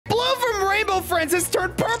rainbow friends has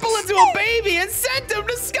turned Purple into a baby and sent him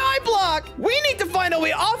to Skyblock. We need to find a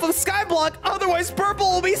way off of Skyblock, otherwise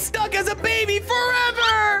Purple will be stuck as a baby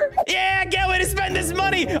forever. Yeah, I can't wait to spend this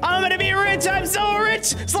money. I'm gonna be rich. I'm so rich.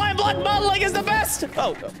 Slime block modeling is the best.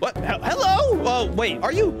 Oh, what? Hello? Oh, wait,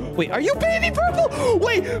 are you baby Purple?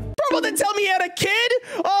 Wait, Purple didn't tell me he had a kid?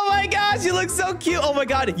 Oh my gosh, you look so cute. Oh my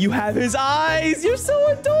God, you have his eyes. You're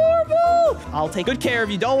so adorable. I'll take good care of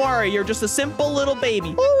you. Don't worry. You're just a simple little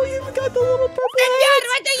baby. Oh, you've got the little purple Senor,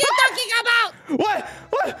 what are you talking about?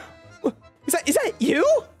 What? Is that you?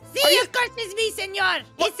 See, of course it's me, senor.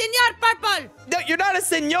 It's Senor Purple. No, you're not a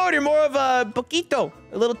senor. You're more of a poquito,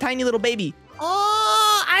 a little tiny little baby.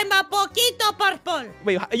 Oh, I'm a poquito purple.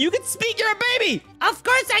 Wait, you can speak. You're a baby. Of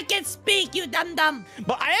course I can speak, you dum-dum.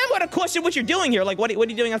 But I am going to question what you're doing here. Like, what are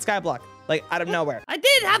you doing on Skyblock? Like, out of nowhere. I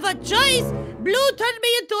didn't have a choice. Blue turned me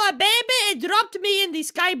into a baby and dropped me in the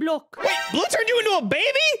Skyblock. Wait, Blue turned you into a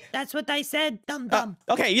baby? That's what I said, dum-dum.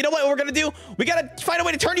 Okay, you know what we're gonna do? We gotta find a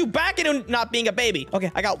way to turn you back into not being a baby.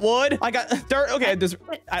 Okay, I got wood. I got dirt. Okay,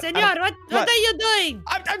 Senor, what are you doing?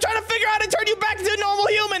 I'm trying to figure out how to turn you back into a normal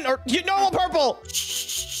human or normal Purple.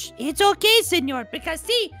 Shh. It's okay, senor, because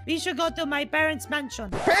see, we should go to my parents'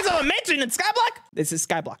 mansion. Parents have a mansion in Skyblock? This is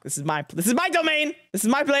Skyblock. This is my domain. This is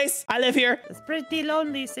my place. I live here. It's pretty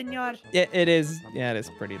lonely, senor. Yeah, it is. Yeah, it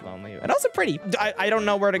is pretty lonely. And also pretty. I don't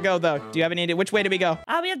know where to go, though. Do you have any idea? Which way do we go?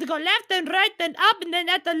 We have to go left and right and up, and then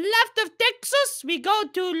at the left of Texas, we go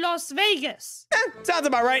to Las Vegas. Sounds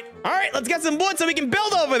about right. All right, let's get some wood so we can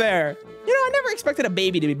build over there. You know, I never expected a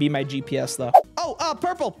baby to be my GPS, though. Oh,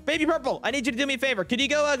 Purple. Baby Purple. I need you to do me a favor. Could you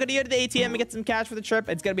go to the ATM and get some cash for the trip?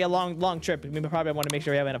 It's going to be a long trip. We probably want to make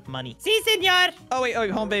sure we have enough money. Si, senor. Oh, wait,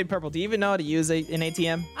 home baby Purple. Do you even know how to use an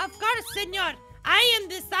ATM? Of course, senor. I am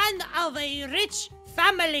the son of a rich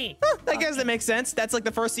family. I guess that makes sense. That's like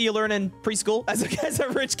the first thing you learn in preschool as a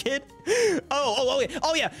rich kid.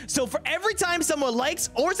 Oh, yeah. So for every time someone likes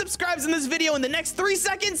or subscribes in this video in the next 3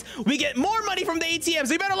 seconds, we get more money from the ATM.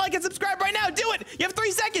 So you better like and subscribe right now. Do it. You have 3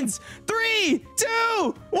 seconds. 3,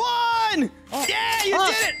 2, 1. Yeah, you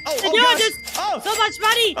did it. Senor, so much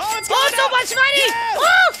money. Oh, it's going so up. much money.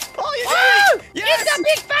 Yes. Oh, you did it. Yes. It's a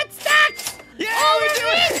big fat stack. Yeah, we do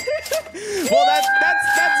it. Well, that's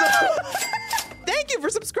Thank you for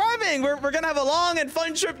subscribing. We're gonna have a long and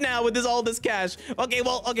fun trip now with all this cash. Okay,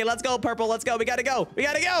 let's go, Purple. Let's go. We gotta go.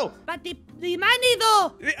 But the money,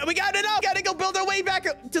 though. We gotta go build our way back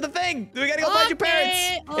to the thing. We gotta go find your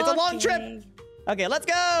parents. It's a long trip. Okay, let's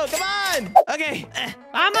go. Come on. Okay.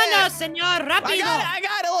 Vámonos, senor. Rápido. I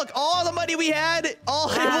got it. Look, all the money we had,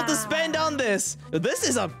 all able to spend on this. This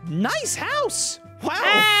is a nice house.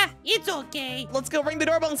 Wow. It's okay. Let's go ring the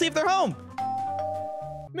doorbell and see if they're home.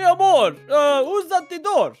 Mi amor, who's at the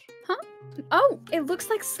door? Huh? Oh, it looks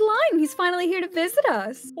like Slime. He's finally here to visit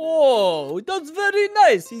us. Oh, that's very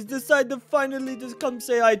nice. He's decided finally to come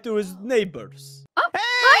say hi to his neighbors. Oh, hey,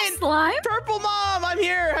 hi, Slime. Purple Mom, I'm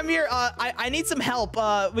here. I need some help.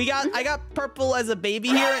 I got Purple as a baby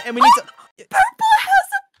here, and we need some. Purple has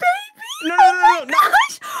a baby? No.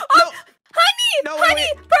 Gosh. No.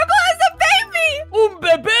 Honey, Purple has a baby. Un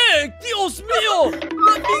bebé, Dios mío.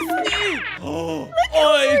 Let me see.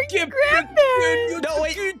 Ay, qué pequeño,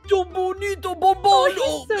 chiquito, bonito, bombón.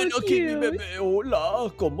 Oh, he's so cute. Mi bebé.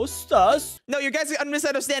 Hola, ¿cómo estás? No, you guys are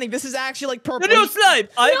misunderstanding. This is actually like Purple. No, Slime.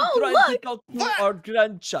 I'm trying to look. talk to our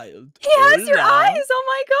grandchild. He has your eyes. Oh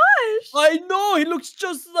my gosh. I know. He looks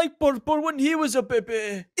just like Purple when he was a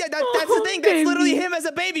baby. Yeah, that's the thing. That's literally him as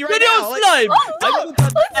a baby right now. Slime. Oh, I'm going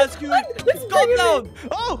to ask you. Calm down.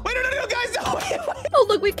 Oh, wait, no, guys. No. Oh,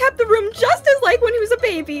 look, we've kept the room just as like when he was a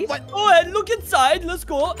baby. What? Go ahead, look inside. Let's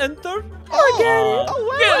go. Enter. Oh,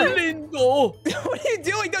 wow. Qué lindo. What are you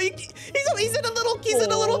doing? No, he's in a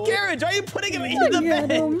little carriage. Why are you putting him into the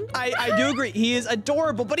bed? I do agree. He is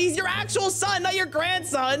adorable, but he's your actual son, not your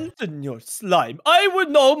grandson. Senor Slime, I would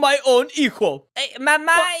know my own hijo. Hey,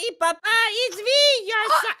 Mama y Papa, it's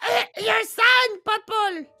me, your son,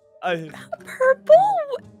 Purple. Purple?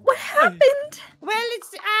 What happened? Well,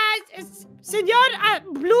 it's Senor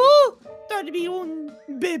Blue turned me un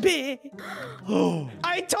bebé.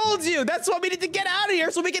 I told you. That's why we need to get out of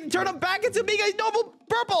here so we can turn him back into being a normal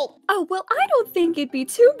Purple. Oh, well, I don't think it'd be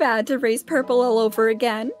too bad to raise Purple all over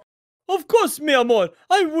again. Of course, mi amor.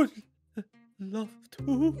 I would love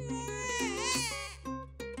to.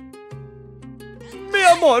 Mi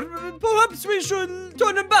amor, perhaps we should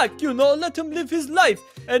turn him back, let him live his life,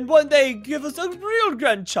 and one day give us a real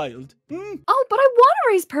grandchild. Oh, but I want to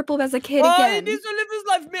raise Purple as a kid again. He needs to live his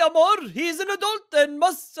life, mi amor. He's an adult and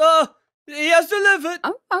must, He has to live it.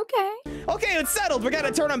 Oh, okay. Okay, it's settled. We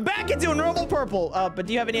gotta turn him back into a normal purple. But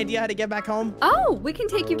do you have any idea how to get back home? Oh, we can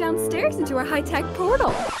take you downstairs into our high-tech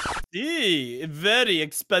portal. Very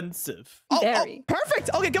expensive. Very.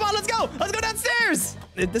 Perfect. Okay, come on, let's go. Let's go downstairs.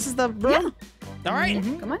 This is the room? Yeah. All right.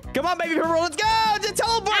 Come on. Come on, baby purple. Let's go. To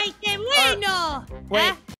teleport. Ay, qué bueno.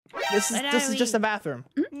 Wait. This Where is are just we? a bathroom.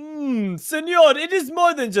 Senor, it is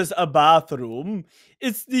more than just a bathroom.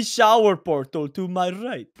 It's the shower portal to my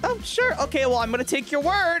right. Oh, sure. Okay, well, I'm gonna take your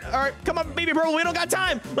word. All right, come on, baby purple. We don't got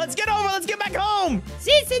time. Let's get over. Let's get back home.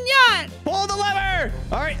 Si, señor. Pull the lever.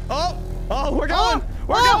 All right. Oh, we're going.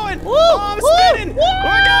 We're going. Woo, I'm spinning. woo.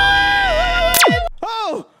 We're going.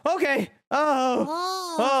 Oh, okay.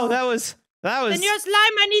 Oh, that was. Señor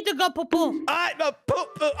Slime, I need to go poo-poo.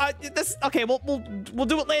 Okay, we'll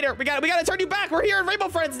do it later. We gotta turn you back. We're here in Rainbow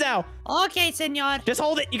Friends now. Okay, señor. Just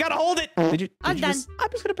hold it. You gotta hold it. I'm done. I'm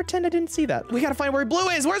just gonna pretend I didn't see that. We gotta find where Blue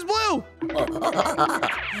is. Where's Blue?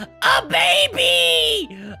 A baby!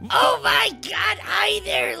 Oh my God! Hi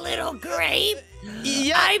there, little grape.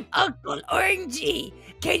 Yeah. I'm Uncle Orangey.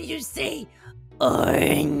 Can you say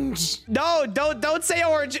orange? No, don't say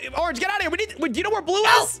orange. Orange, get out of here. Do you know where Blue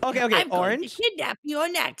is? Okay, I'm going orange. to kidnap you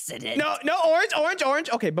on accident. No, orange.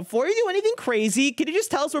 Okay, before you do anything crazy, can you just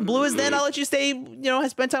tell us where Blue is? Then I'll let you stay.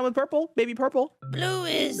 Spend time with Purple, baby Purple. Blue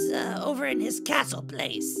is over in his castle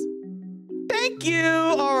place. Thank you.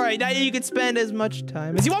 All right, now you can spend as much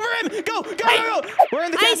time as you want for him. Go. We're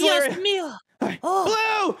in the castle Ay, area. Dios mío. Right. Oh.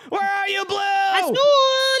 Blue, where are you, Blue? Azul!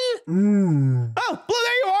 Oh, Blue,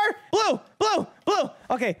 there you are. Blue.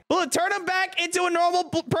 Okay, Blue, turn him back into a normal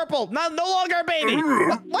purple. No longer a baby.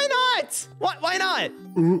 Why not? Why not?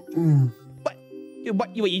 What?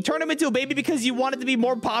 You turn him into a baby because you wanted to be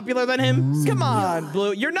more popular than him? Come on,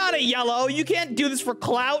 Blue. You're not a yellow. You can't do this for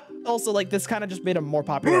clout. Also, this kind of just made him more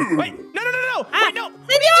popular. Wait, no. Wait, no. What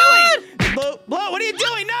are you doing? Blue, what are you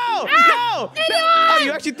doing? No. Oh,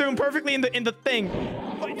 you actually threw him perfectly in the thing.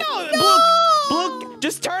 Wait, no. Blue,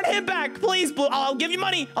 just turn him back, please, Blue. I'll give you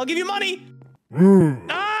money.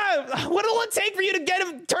 What'll it take for you to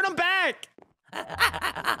turn him back?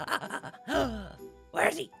 Where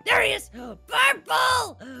is he? There he is!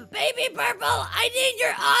 Purple! Baby Purple, I need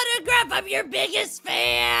your autograph. I'm your biggest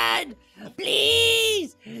fan.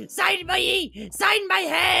 Please! Sign my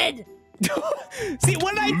head. See,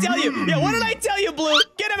 what did I tell you? Yeah, what did I tell you, Blue?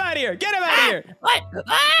 Get him out of here. What?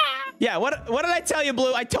 Yeah, what did I tell you,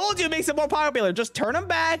 Blue? I told you it makes him more popular. Just turn him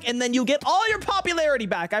back, and then you'll get all your popularity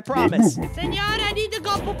back. I promise. Senor, I need to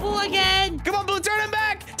go poo-poo again. Come on, Blue, turn him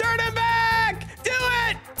back. Do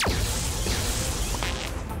it.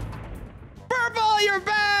 Purple, you're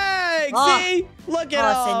back. See? Look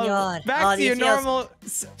at señor. Back to your normal.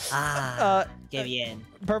 Qué bien.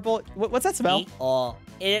 Purple, what's that smell?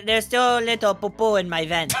 There's still a little poo-poo in my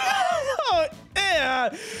vent.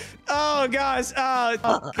 Oh gosh.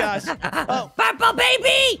 Purple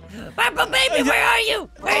baby, where are you?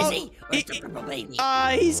 Where is he? Where's the purple baby?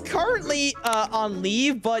 He's currently on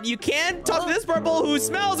leave, but you can talk to this Purple who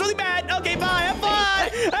smells really bad. Okay, bye. Have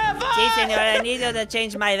fun. Si, senor, I need you to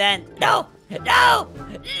change my vent. No.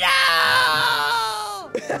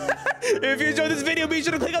 If you enjoyed this video, be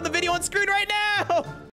sure to click on the video on screen right now.